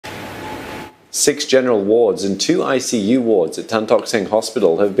6 general wards and 2 ICU wards at Tan Tock Seng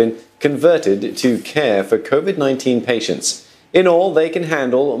Hospital have been converted to care for COVID-19 patients. In all, they can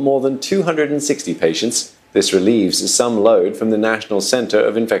handle more than 260 patients. This relieves some load from the National Centre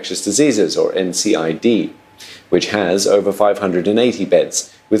of Infectious Diseases, or NCID, which has over 580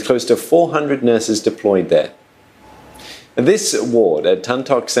 beds, with close to 400 nurses deployed there. This ward at Tan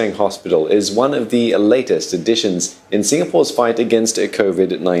Tock Seng Hospital is one of the latest additions in Singapore's fight against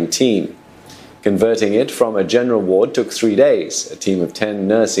COVID-19. Converting it from a general ward took 3 days. A team of 10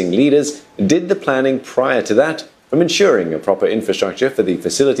 nursing leaders did the planning prior to that, from ensuring a proper infrastructure for the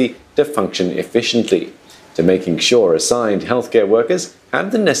facility to function efficiently, to making sure assigned healthcare workers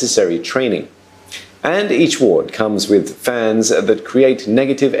have the necessary training. And each ward comes with fans that create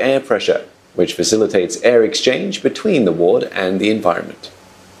negative air pressure, which facilitates air exchange between the ward and the environment.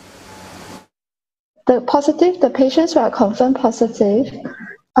 The patients who are confirmed positive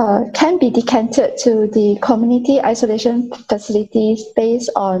can be decanted to the community isolation facilities based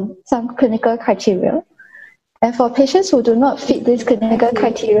on some clinical criteria. And for patients who do not fit these clinical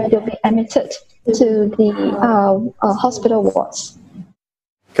criteria, they'll be admitted to the hospital wards.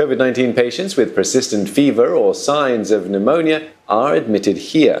 COVID-19 patients with persistent fever or signs of pneumonia are admitted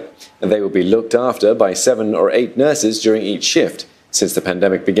here, and they will be looked after by 7 or 8 nurses during each shift. Since the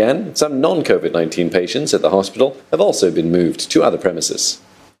pandemic began, some non-COVID-19 patients at the hospital have also been moved to other premises.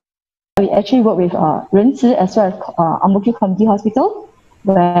 We actually work with Renzi as well as Ang Mo Kio Community Hospital,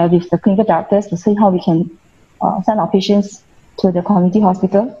 where with the clinical directors to see how we can send our patients to the community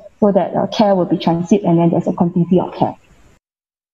hospital so that care will be transit and then there's a continuity of care.